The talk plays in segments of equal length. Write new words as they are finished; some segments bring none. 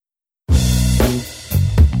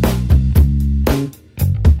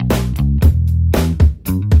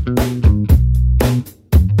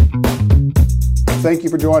thank you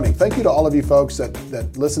for joining. Thank you to all of you folks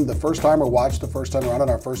that listened the first time or watched the first time around on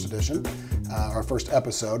our first edition, our first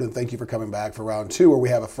episode. And thank you for coming back for round 2, where we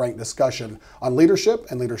have a frank discussion on leadership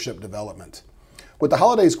and leadership development. With the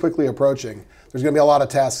holidays quickly approaching, there's going to be a lot of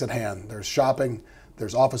tasks at hand. There's shopping,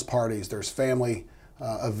 there's office parties, there's family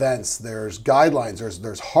events, there's guidelines,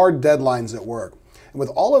 there's hard deadlines at work. And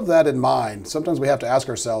with all of that in mind, sometimes we have to ask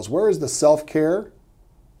ourselves, where is the self-care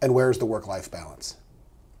and where is the work-life balance?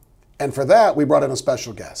 And for that, we brought in a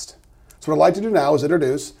special guest. So what I'd like to do now is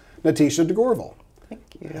introduce Natisha DeGorval. Thank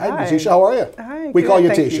you. Hi, Natisha, how are you? Hi, we good. call you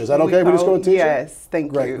Thank Tisha. you. Is that okay? We just go with Tisha? Yes,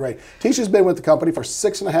 thank you. Great. Tisha's been with the company for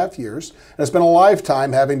 6.5 years, and it's been a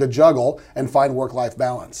lifetime having to juggle and find work-life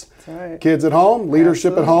balance. That's right. Kids at home,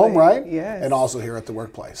 leadership at home, right? Yes. And also here at the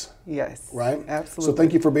workplace. Yes. Right? Absolutely. So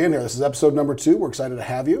thank you for being here. This is episode number 2. We're excited to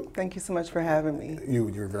have you. Thank you so much for having me.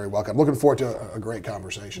 You're very welcome. Looking forward to a great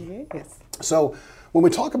conversation. Yes. So when we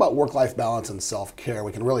talk about work-life balance and self-care,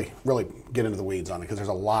 we can really get into the weeds on it because there's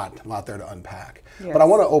a lot there to unpack. Yes. But I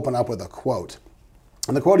want to open up with a quote.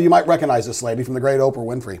 And the quote, you might recognize this lady from the great Oprah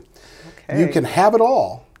Winfrey. Okay. You can have it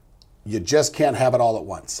all, you just can't have it all at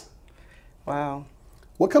once. Wow.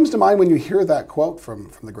 What comes to mind when you hear that quote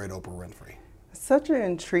from the great Oprah Winfrey? Such an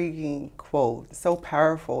intriguing quote, so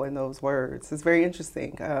powerful in those words. It's very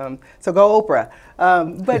interesting. So go Oprah.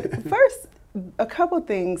 But first, a couple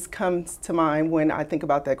things comes to mind when I think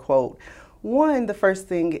about that quote. One, the first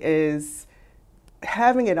thing is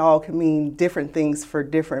having it all can mean different things for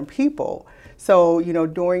different people. So,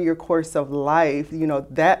 during your course of life,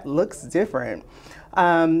 that looks different.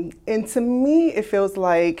 And to me, it feels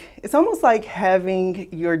like, it's almost like having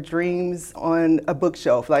your dreams on a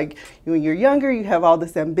bookshelf. Like when you're younger, you have all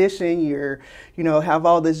this ambition, have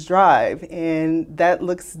all this drive, and that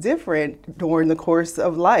looks different during the course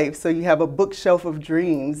of life. So you have a bookshelf of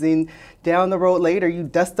dreams, and down the road later, you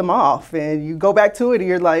dust them off and you go back to it and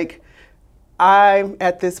you're like, I'm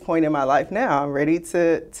at this point in my life now. I'm ready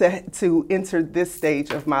to enter this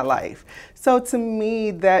stage of my life. So to me,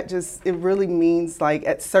 it really means like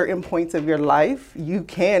at certain points of your life, you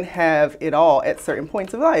can have it all at certain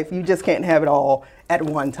points of life. You just can't have it all at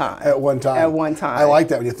one time. At one time. At one time. I like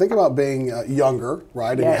that. When you think about being younger,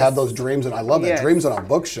 right, and Yes. you have those dreams, and I love that, Yes. dreams on a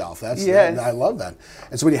bookshelf. Yes. I love that.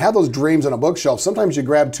 And so when you have those dreams on a bookshelf, sometimes you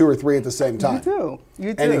grab 2 or 3 at the same time. You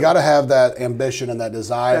do. And you got to have that ambition and that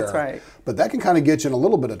desire. That's right. But that can kind of get you in a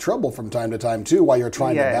little bit of trouble from time to time, too, while you're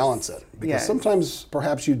trying to Yes. balance it. Because Yes. sometimes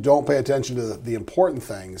perhaps you don't pay attention to the important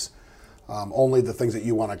things, only the things that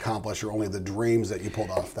you want to accomplish or only the dreams that you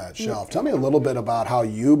pulled off that shelf. Tell me a little bit about how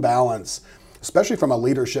you balance, especially from a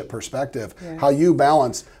leadership perspective, how you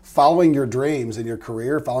balance following your dreams in your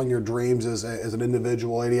career, following your dreams as an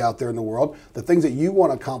individual lady out there in the world, the things that you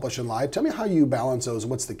want to accomplish in life. Tell me how you balance those.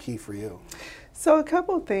 What's the key for you? So a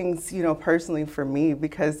couple of things, personally for me,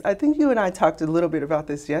 because I think you and I talked a little bit about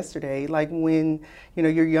this yesterday. Like when,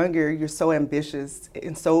 you're younger, you're so ambitious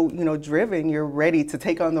and so, driven, you're ready to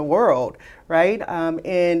take on the world, right?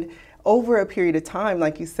 And over a period of time,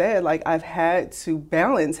 like you said, like I've had to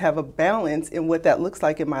have a balance in what that looks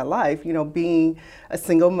like in my life, being a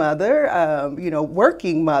single mother,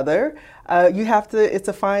 working mother, it's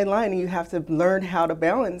a fine line and you have to learn how to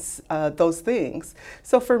balance those things.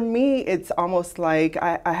 So for me, it's almost like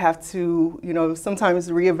I have to, sometimes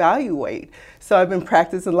reevaluate. So I've been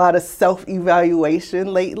practicing a lot of self-evaluation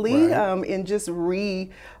lately, Right. and just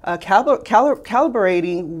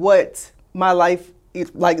calibrating what my life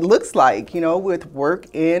looks like, with work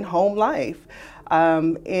and home life.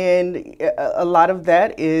 And a lot of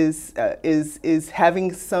that is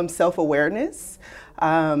having some self-awareness,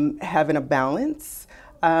 having a balance,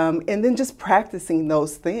 and then just practicing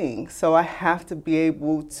those things. So I have to be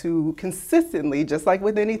able to consistently, just like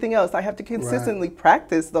with anything else, I have to consistently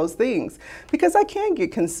practice those things because I can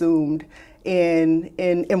get consumed in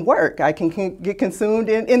work. I can get consumed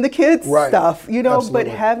in the kids' stuff, Absolutely. But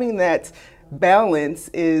having that balance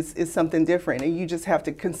is something different, and you just have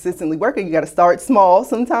to consistently work it. You got to start small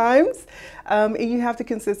sometimes, and you have to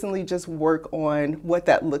consistently just work on what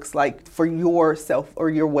that looks like for yourself or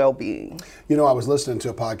your well-being. I was listening to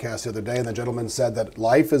a podcast the other day, and the gentleman said that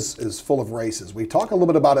life is full of races. We talk a little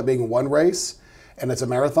bit about it being one race, and it's a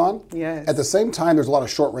marathon. Yes. At the same time, there's a lot of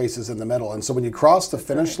short races in the middle. And so when you cross the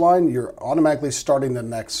finish line, you're automatically starting the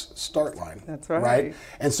next start line. That's right. Right?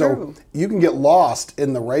 And so you can get lost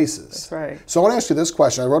in the races. That's right. So I want to ask you this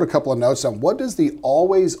question. I wrote a couple of notes on what does the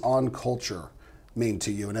always on culture mean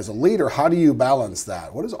to you? And as a leader, how do you balance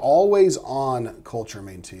that? What does always on culture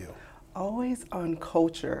mean to you? Always on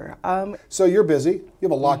culture. So you're busy. You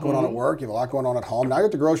have a lot going on at work. You have a lot going on at home. Now you're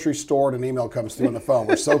at the grocery store and an email comes through on the phone.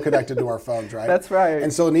 We're so connected to our phones, right? That's right.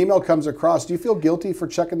 And so an email comes across. Do you feel guilty for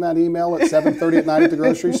checking that email at 7:30 at night at the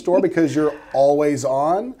grocery store because you're always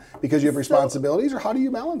on, because you have responsibilities, or how do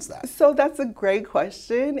you balance that? So that's a great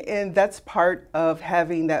question, and that's part of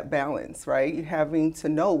having that balance, right? You having to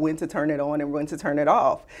know when to turn it on and when to turn it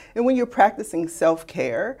off. And when you're practicing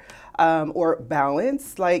self-care, or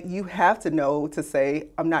balance, like you have to know to say,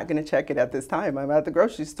 I'm not going to check it at this time. I'm at the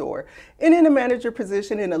grocery store. And in a manager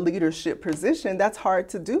position, in a leadership position, that's hard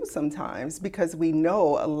to do sometimes because we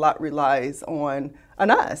know a lot relies on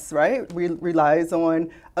us, right? Relies on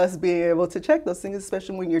us being able to check those things,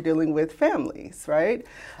 especially when you're dealing with families, right?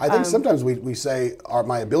 I think sometimes we say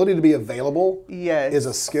my ability to be available is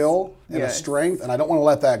a skill and a strength, and I don't want to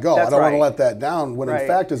let that go. I don't want to let that down, when in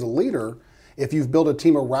fact, as a leader, if you've built a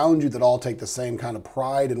team around you that all take the same kind of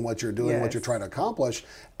pride in what you're doing, what you're trying to accomplish,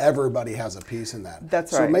 everybody has a piece in that.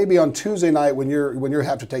 That's right. So maybe on Tuesday night when you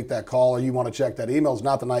have to take that call or you want to check that email, it's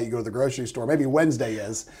not the night you go to the grocery store. Maybe Wednesday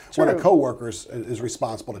is when a coworker is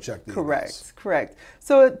responsible to check the emails. Correct.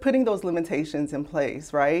 So putting those limitations in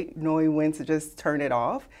place, right? Knowing when to just turn it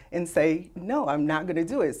off and say, no, I'm not going to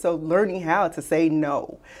do it. So learning how to say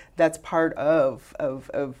no, that's part of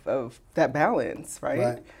that balance,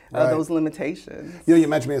 right? Those limitations. You know, you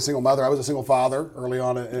mentioned being a single mother. I was a single father early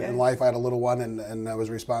on in life. I had a little one, and I was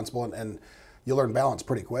responsible. And you learn balance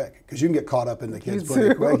pretty quick because you can get caught up in the kids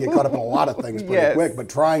pretty quick. You get caught up in a lot of things pretty quick. But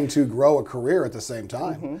trying to grow a career at the same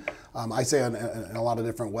time, I say in a lot of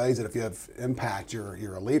different ways that if you have impact,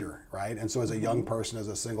 you're a leader, right? And so as a young person, as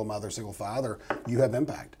a single mother, single father, you have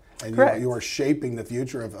impact. And you are shaping the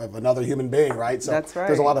future of another human being, right? So that's right.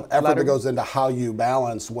 There's a lot of effort that goes into how you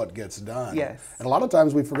balance what gets done. Yes. And a lot of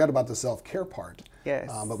times we forget about the self-care part.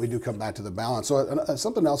 Yes. But we do come back to the balance. So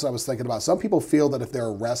something else I was thinking about, some people feel that if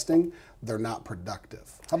they're resting, they're not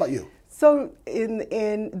productive. How about you? So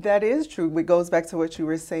in that is true. It goes back to what you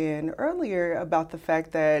were saying earlier about the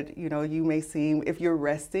fact that, you know, you may seem, if you're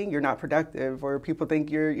resting, you're not productive, or people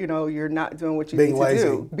think you're not doing what you need to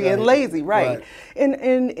do. Being lazy, right. And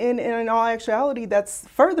in all actuality, that's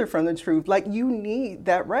further from the truth. Like, you need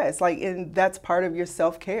that rest. Like, and that's part of your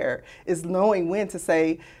self-care, is knowing when to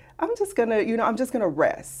say, I'm just gonna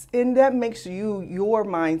rest. And that makes you, your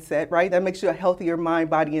mindset, right? That makes you a healthier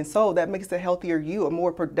mind, body, and soul. That makes a healthier you, a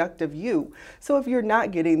more productive you. So if you're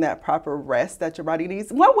not getting that proper rest that your body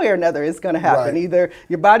needs, one way or another, it's gonna happen. Either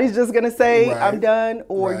your body's just gonna say, I'm done,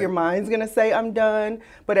 or your mind's gonna say, I'm done.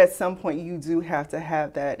 But at some point, you do have to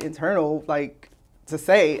have that internal, like, to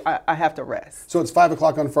say, I have to rest. So it's 5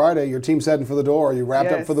 o'clock on Friday, your team's heading for the door, you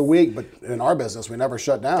wrapped up for the week, but in our business, we never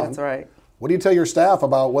shut down. That's right. What do you tell your staff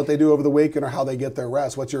about what they do over the weekend or how they get their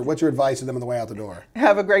rest? What's your advice to them on the way out the door?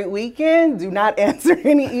 Have a great weekend. Do not answer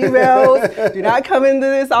any emails. Do not come into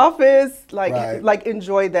this office. Like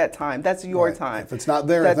enjoy that time. That's your time. If it's not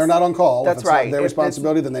there, if they're not on call, that's if it's not their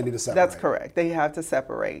responsibility, then they need to separate. That's correct. They have to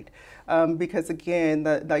separate. Because again,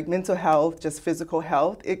 like mental health, just physical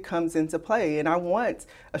health, it comes into play. And I want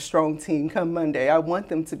a strong team come Monday. I want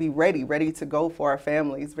them to be ready to go for our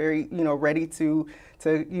families, very, ready to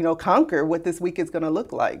conquer what this week is going to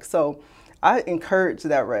look like. So I encourage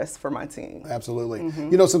that rest for my team. Absolutely.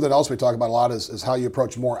 You know, something else we talk about a lot is how you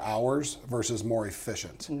approach more hours versus more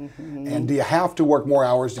efficient. And do you have to work more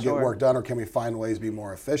hours to get work done, or can we find ways to be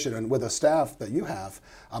more efficient? And with a staff that you have,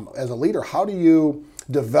 as a leader, how do you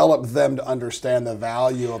develop them to understand the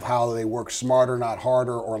value of how they work smarter, not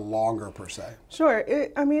harder, or longer per se? Sure.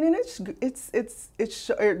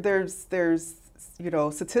 There's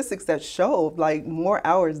statistics that show like more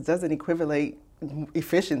hours doesn't equivalent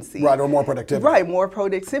efficiency. Right, or more productivity. Right, more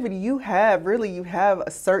productivity. You have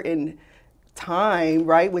a certain time,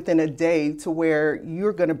 right, within a day to where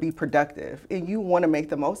you're going to be productive, and you want to make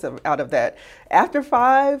the most out of that. After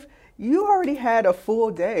 5, you already had a full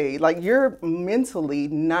day. Like, you're mentally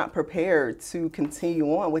not prepared to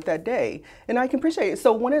continue on with that day. And I can appreciate it.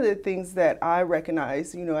 So one of the things that I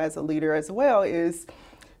recognize, as a leader as well, is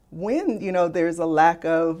when, there's a lack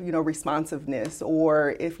of, responsiveness,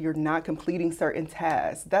 or if you're not completing certain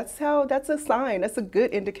tasks, that's a sign, that's a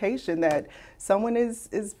good indication that someone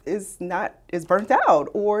is burnt out,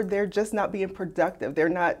 or they're just not being productive.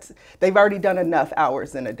 They've already done enough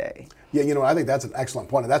hours in a day. Yeah, I think that's an excellent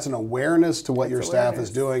point. And that's an awareness to what your staff is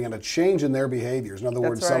doing and a change in their behaviors. In other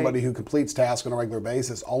words, somebody who completes tasks on a regular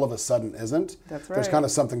basis all of a sudden isn't. That's right. There's kind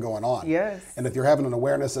of something going on. Yes. And if you're having an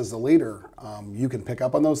awareness as the leader, you can pick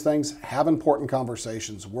up on those things, have important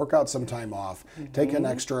conversations, work out some time off, take an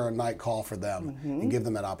extra night call for them, and give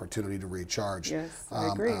them that opportunity to recharge. Yes,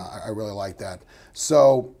 I agree. I really like that.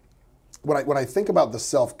 So when I think about the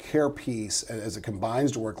self-care piece as it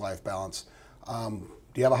combines to work-life balance, do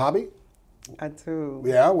you have a hobby? I do.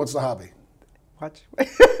 Yeah, what's the hobby? Watch.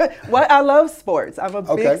 Well, I love sports. I'm a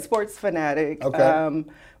Okay. big sports fanatic. Okay.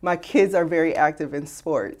 My kids are very active in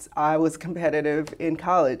sports. I was competitive in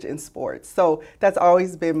college in sports. So that's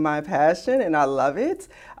always been my passion, and I love it.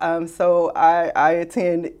 So I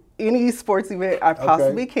attend any sports event I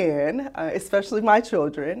possibly can, especially my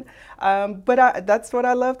children. But that's what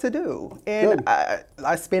I love to do. And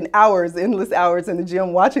I spend hours, endless hours in the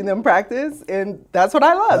gym watching them practice, and that's what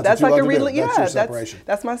I love. That's like a really, that's your separation.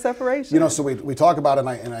 That's my separation. You know, so we talk about it,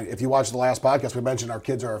 and if you watch the last podcast, we mentioned our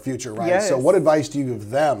kids are our future, right? Yes. So what advice do you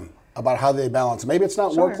give them about how they balance? Maybe it's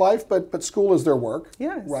not work life, but school is their work,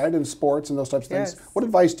 yes. right? And sports and those types of things. Yes. What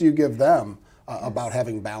advice do you give them about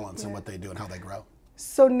having balance in what they do and how they grow?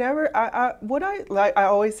 So never, what I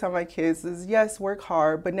always tell my kids is, yes, work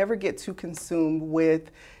hard, but never get too consumed with,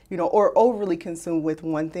 or overly consumed with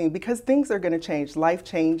one thing, because things are going to change. Life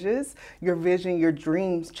changes, your vision, your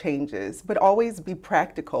dreams changes, but always be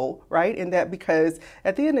practical, right? In that, because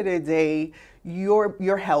at the end of the day,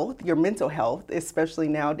 your health, your mental health, especially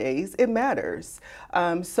nowadays, it matters.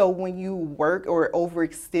 So when you work or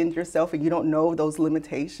overextend yourself and you don't know those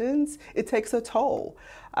limitations, it takes a toll.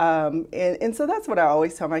 And so that's what I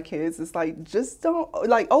always tell my kids is like, just don't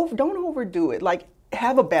overdo it. Like,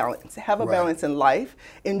 have a balance. Have a balance in life.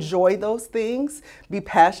 Enjoy those things. Be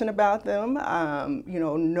passionate about them.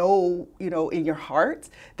 Know in your heart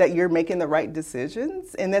that you're making the right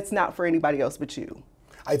decisions, and that's not for anybody else but you.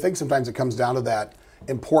 I think sometimes it comes down to that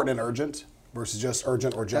important and urgent versus just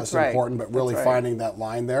urgent or just important, but really finding that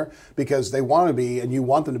line there, because they want to be, and you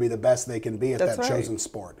want them to be the best they can be at that chosen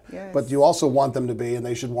sport. Yes. But you also want them to be, and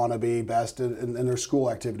they should want to be best in their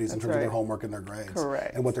school activities in terms of their homework and their grades.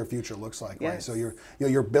 Correct. And what their future looks like. Yes. Right? So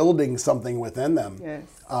you're building something within them. Yes.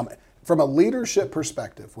 From a leadership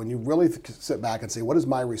perspective, when you really sit back and say, what is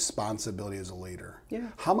my responsibility as a leader? Yeah.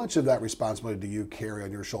 How much of that responsibility do you carry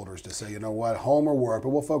on your shoulders to say, you know what, home or work, but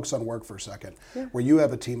we'll focus on work for a second, where you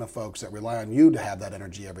have a team of folks that rely on you to have that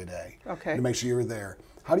energy every day, to make sure you're there.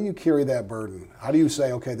 How do you carry that burden? How do you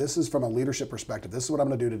say, okay, this is from a leadership perspective, this is what I'm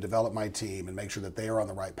going to do to develop my team and make sure that they are on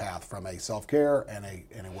the right path from a self-care and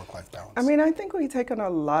a work-life balance? I mean, I think we take on a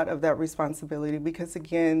lot of that responsibility because,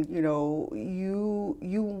 again,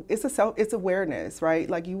 it's awareness, right?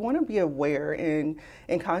 Like, you want to be aware and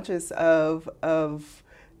conscious of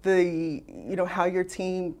the how your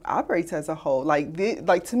team operates as a whole. Like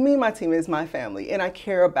to me, my team is my family, and I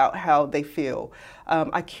care about how they feel.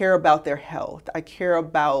 I care about their health. I care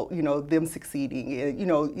about them succeeding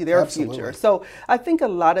in their future. So I think a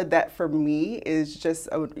lot of that for me is just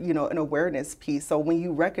an awareness piece. So when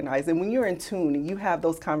you recognize and when you're in tune and you have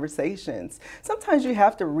those conversations, sometimes you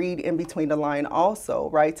have to read in between the line also,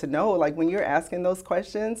 right? To know, like, when you're asking those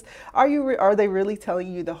questions, are they really telling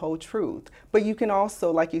you the whole truth? But you can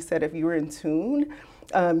also, like you said, if you're in tune,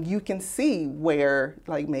 you can see where,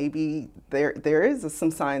 like, maybe there is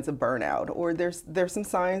some signs of burnout, or there's some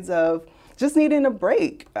signs of just needing a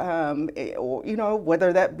break, or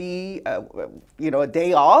whether that be a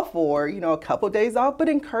day off or a couple days off. But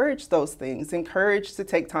encourage those things. Encourage to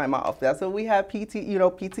take time off. That's what we have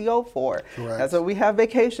PTO for. Correct. That's what we have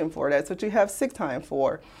vacation for. That's what you have sick time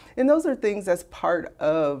for. And those are things that's part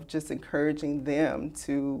of just encouraging them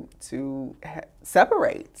to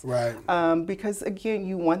separate. Right. Because, again,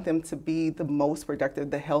 you want them to be the most productive,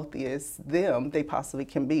 the healthiest they possibly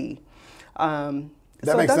can be.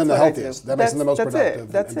 That makes them the healthiest. That makes them the most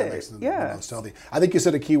productive. That's that it. makes them the most healthy. I think you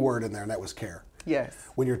said a key word in there, and that was care. Yes.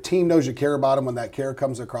 When your team knows you care about them, when that care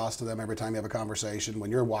comes across to them every time you have a conversation, when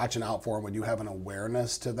you're watching out for them, when you have an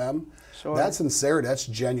awareness to them, that's sincerity, that's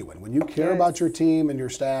genuine. When you care about your team and your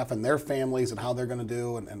staff and their families and how they're going to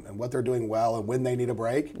do and what they're doing well and when they need a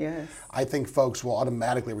break, I think folks will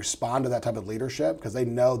automatically respond to that type of leadership because they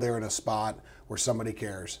know they're in a spot where somebody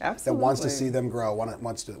cares, that wants to see them grow,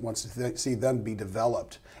 wants to see them be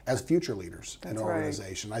developed as future leaders in an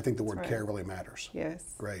organization. I think the word care really matters.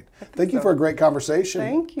 Yes. Great. Thank you for a great conversation.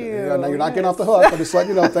 Thank you. I know you're not getting off the hook, but just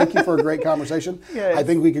letting you know, thank you for a great conversation. I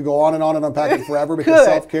think we could go on and unpack it forever because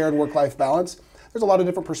self-care and work-life balance, there's a lot of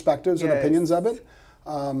different perspectives and opinions of it.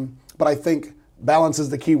 But I think balance is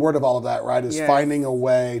the key word of all of that, right? Is finding a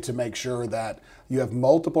way to make sure that you have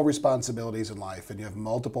multiple responsibilities in life and you have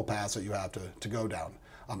multiple paths that you have to go down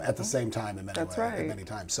at the same time in many ways, many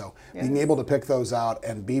times. So being able to pick those out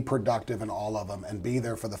and be productive in all of them and be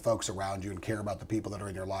there for the folks around you and care about the people that are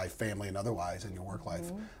in your life, family and otherwise, in your work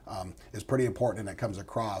life is pretty important, and it comes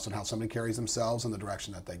across and how somebody carries themselves in the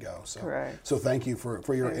direction that they go. So, so thank you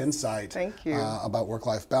for your insight Thank you. About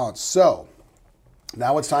work-life balance. So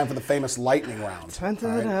Now it's time for the famous lightning round. Dun, dun,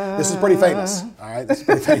 All right? dun. This is pretty famous. All right, this is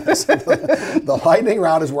pretty famous. The lightning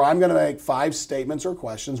round is where I'm going to make 5 statements or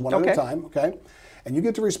questions, one at a time. Okay, and you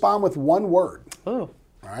get to respond with one word. Ooh.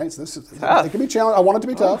 All right, so this is Tough. it can be challenging. I want it to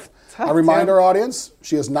be tough. Tough, I remind Tim. our audience,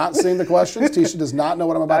 she has not seen the questions. Tisha does not know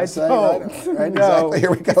what I'm about to say. don't. Right? No. Exactly.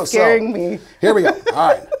 Here we go. It's scaring me. Here we go. All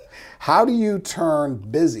right. How do you turn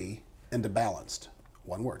busy into balanced?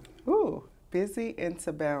 One word. Ooh, busy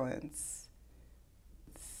into balance.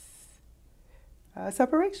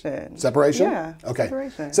 Separation. Separation? Yeah. Okay.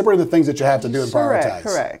 Separation. Separate the things that you have to do and prioritize.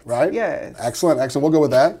 Correct. Right? Yes. Excellent. Excellent. We'll go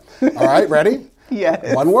with that. All right. Ready?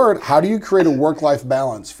 Yes. One word. How do you create a work-life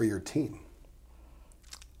balance for your team?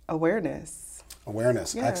 Awareness.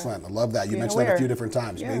 Awareness. Yeah. Excellent. I love that. You Being mentioned that a aware. few different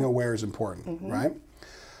times. Yeah. Being aware is important, right?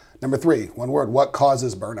 Number 3, one word. What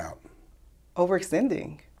causes burnout?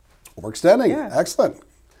 Overextending. Overextending. Yeah. Excellent.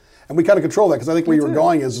 And we kind of control that because I think where you were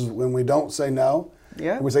going is when we don't say no,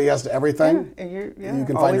 Yeah. and we say yes to everything, And you you can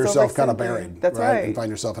find always yourself kind of overextending. buried. That's right? right. And find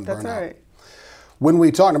yourself in That's burnout. right. When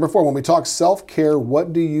we talk, number 4, when we talk self-care,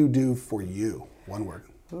 what do you do for you? One word.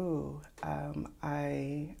 Ooh,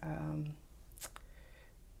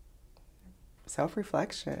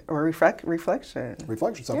 self-reflection or reflection.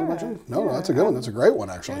 Reflection, self-reflection? Yeah, No, yeah. that's a good one. That's a great one,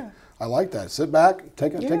 actually. Yeah. I like that. Sit back,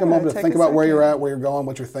 take a Yeah, moment to take think a about where you're second. at, where you're going,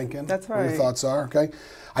 what you're thinking. That's What your right. thoughts are, okay?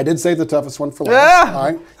 I did say the toughest one for last. Ah! All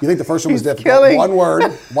right. You think the first one was He's difficult? killing. One word.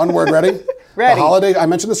 One word. Ready? Ready. The holiday. I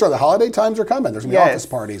mentioned this earlier. The holiday times are coming. There's gonna be Yes. office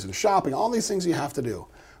parties and shopping. All these things you have to do.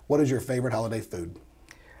 What is your favorite holiday food?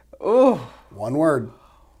 Ooh, One word.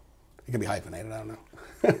 It can be hyphenated. I don't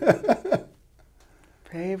know.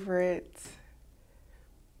 favorite.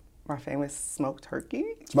 My famous smoked turkey.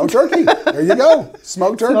 Smoked turkey. There you go.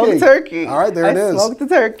 Smoked turkey. Smoked turkey. All right. There it is. Smoked the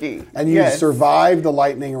turkey. And you Yes. survived the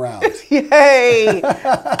lightning round. Yay!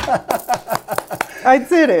 I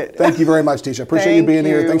did it. Thank you very much, Tisha. Appreciate you Thank being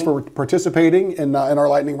here. you. Thanks for participating in our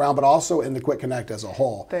lightning round, but also in the Quick Connect as a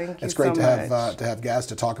whole. Thank you It's great so to have guests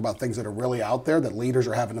to talk about things that are really out there that leaders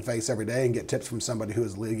are having to face every day and get tips from somebody who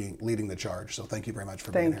is leading the charge. So thank you very much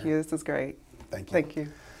for being Thank here. you. This is great. Thank you. Thank you.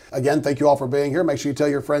 Again, thank you all for being here. Make sure you tell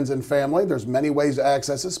your friends and family. There's many ways to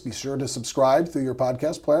access this. Be sure to subscribe through your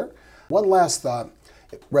podcast player. One last thought.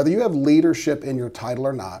 Whether you have leadership in your title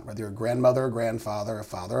or not, whether you're a grandmother, a grandfather, a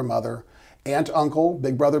father, a mother, aunt, uncle,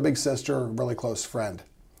 big brother, big sister, or really close friend,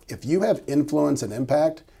 if you have influence and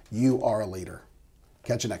impact, you are a leader.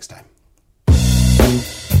 Catch you next time.